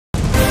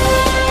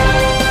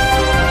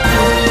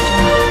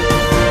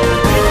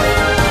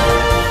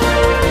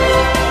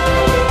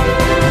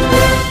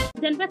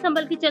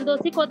संबल की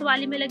चंदौसी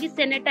कोतवाली में लगी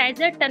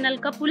सैनिटाइजर टनल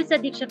का पुलिस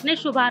अधीक्षक ने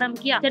शुभारंभ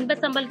किया। जनपद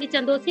संबल की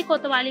चंदौसी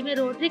कोतवाली में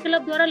रोटरी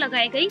क्लब द्वारा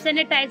लगाई गई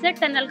सैनिटाइजर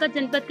टनल का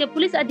जनपद के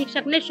पुलिस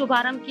अधीक्षक ने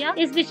शुभारंभ किया।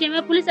 इस विषय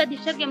में पुलिस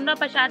अधीक्षक यमुना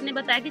प्रसाद ने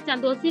बताया कि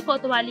चंदौसी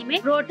कोतवाली में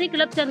रोटरी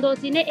क्लब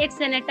चंदौसी ने एक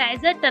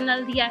सैनिटाइजर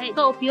टनल दिया है।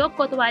 इसका उपयोग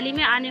कोतवाली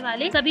में आने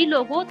वाले सभी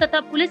लोगों तथा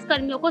पुलिस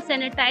कर्मियों को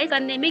सैनिटाइज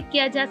करने में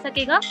किया जा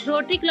सकेगा।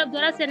 रोटरी क्लब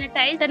द्वारा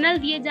सैनिटाइज टनल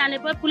दिए जाने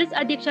पर पुलिस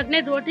अधीक्षक ने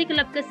रोटरी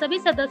क्लब के सभी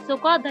सदस्यों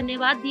को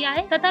धन्यवाद दिया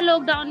है तथा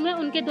लॉकडाउन में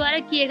उनके द्वारा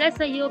किए गए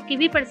सहयोग की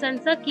भी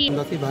प्रशंसा की।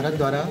 चंदौसी भारत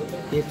द्वारा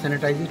एक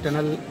सैनिटाइजिंग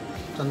टनल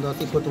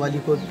चंदौसी कोतवाली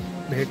को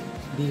भेंट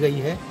दी गई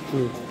है,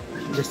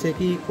 जिससे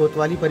कि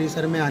कोतवाली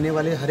परिसर में आने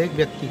वाले हर एक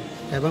व्यक्ति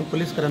एवं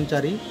पुलिस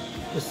कर्मचारी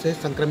उससे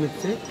संक्रमित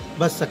से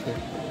बच सके।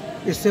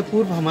 इससे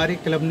पूर्व हमारे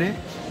क्लब ने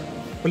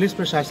पुलिस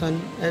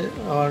प्रशासन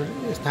और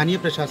स्थानीय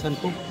प्रशासन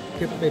को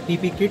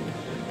पीपी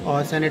किट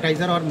और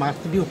सैनिटाइज़र और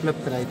मास्क भी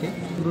उपलब्ध कराए थे।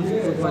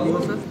 कोतवाली में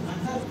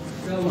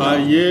सर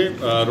ये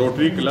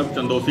रोटरी क्लब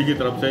चंदौसी की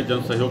तरफ से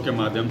जन सहयोग के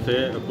माध्यम से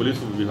पुलिस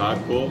विभाग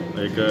को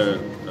एक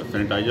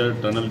सैनिटाइजर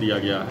टनल दिया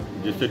गया है,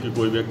 जिससे कि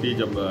कोई व्यक्ति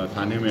जब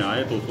थाने में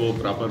आए तो उसको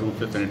प्रॉपर रूप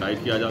से सैनिटाइज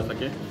किया जा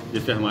सके,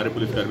 जिससे हमारे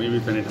पुलिसकर्मी भी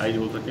सैनिटाइज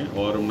हो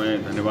सकें। और मैं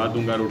धन्यवाद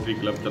दूंगा रोटरी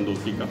क्लब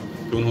चंदौसी का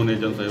कि उन्होंने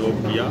जन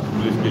सहयोग किया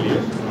पुलिस के लिए,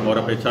 और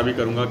अपेक्षा भी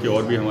करूंगा कि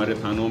और भी हमारे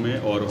थानों में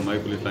और हमारी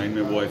पुलिस लाइन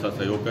में वो ऐसा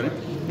सहयोग करें।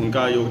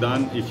 उनका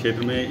योगदान इस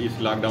क्षेत्र में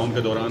इस लॉकडाउन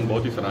के दौरान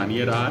बहुत ही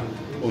सराहनीय रहा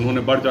है।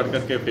 उन्होंने बढ़ चढ़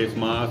करके फेस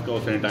मास्क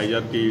और सैनिटाइज़र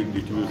की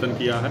डिस्ट्रीब्यूशन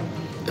किया है।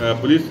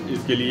 पुलिस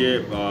इसके लिए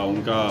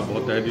उनका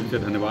बहुत तहे दिल से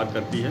धन्यवाद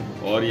करती है,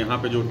 और यहाँ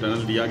पे जो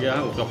टनल दिया गया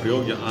है उसका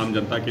प्रयोग आम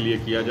जनता के लिए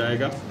किया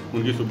जाएगा।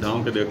 उनकी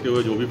सुविधाओं को देखते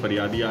हुए जो भी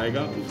फरियादी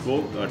आएगा उसको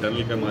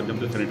टनल के माध्यम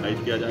से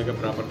सैनिटाइज किया जाएगा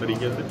प्रॉपर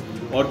तरीके से,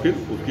 और फिर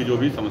उसकी जो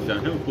भी समस्याएं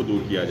हैं उसको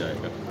दूर किया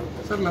जाएगा।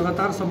 सर,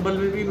 लगातार संबल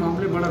में भी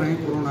मामले बढ़ रहे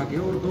हैं कोरोना के,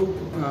 और 2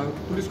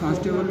 पुलिस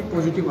कांस्टेबल भी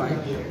पॉजिटिव आए,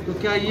 तो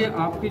क्या ये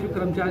आपके जो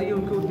कर्मचारी हैं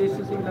उनके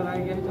उद्देश्य से भी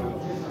लगाया गया है?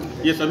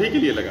 ये सभी के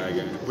लिए लगाया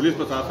गया है। पुलिस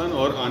प्रशासन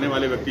और आने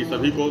वाले व्यक्ति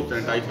सभी को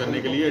सैनिटाइज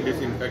करने के लिए,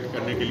 डिसइंफेक्ट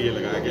करने के लिए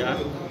लगाया गया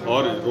है,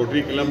 और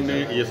रोटरी क्लब ने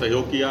ये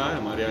सहयोग किया है,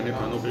 हमारे अन्य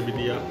थानों पे भी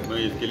दिया। मैं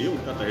इसके लिए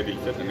उनका तहे दिल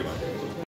से धन्यवाद करता हूँ।